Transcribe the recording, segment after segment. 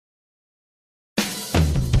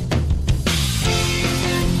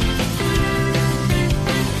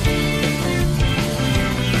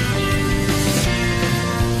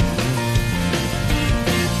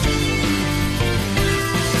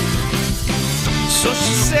So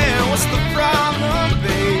she said, what's the problem,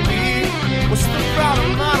 baby? What's the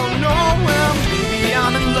problem? I don't know. Well, maybe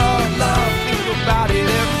I'm in love, love. Think about it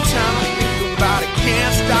every time I think about it.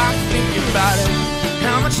 Can't stop thinking about it.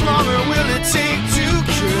 How much longer will it take to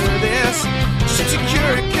cure this? Just to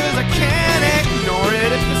cure it, cause I can't ignore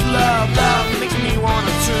it. If it's love, love makes me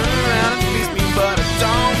wanna turn around and face me, but I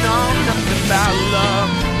don't know nothing about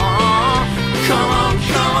love. Come on,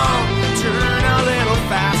 come on, turn a little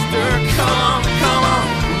faster. Come on,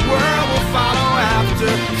 the world will follow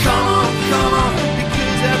after. Come on,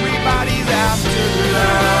 because everybody's after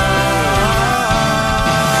love.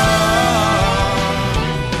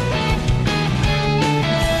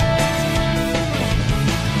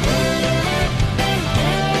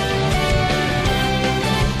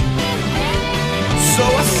 So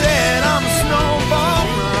I said I'm a snowball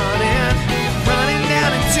running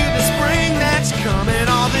down into the spring that's coming.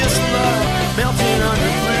 All this love melting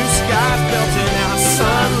under blue skies, melting out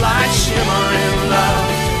sunlight, shimmering love.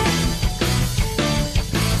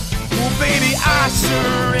 Well, baby, I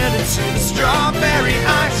surrender to the straw.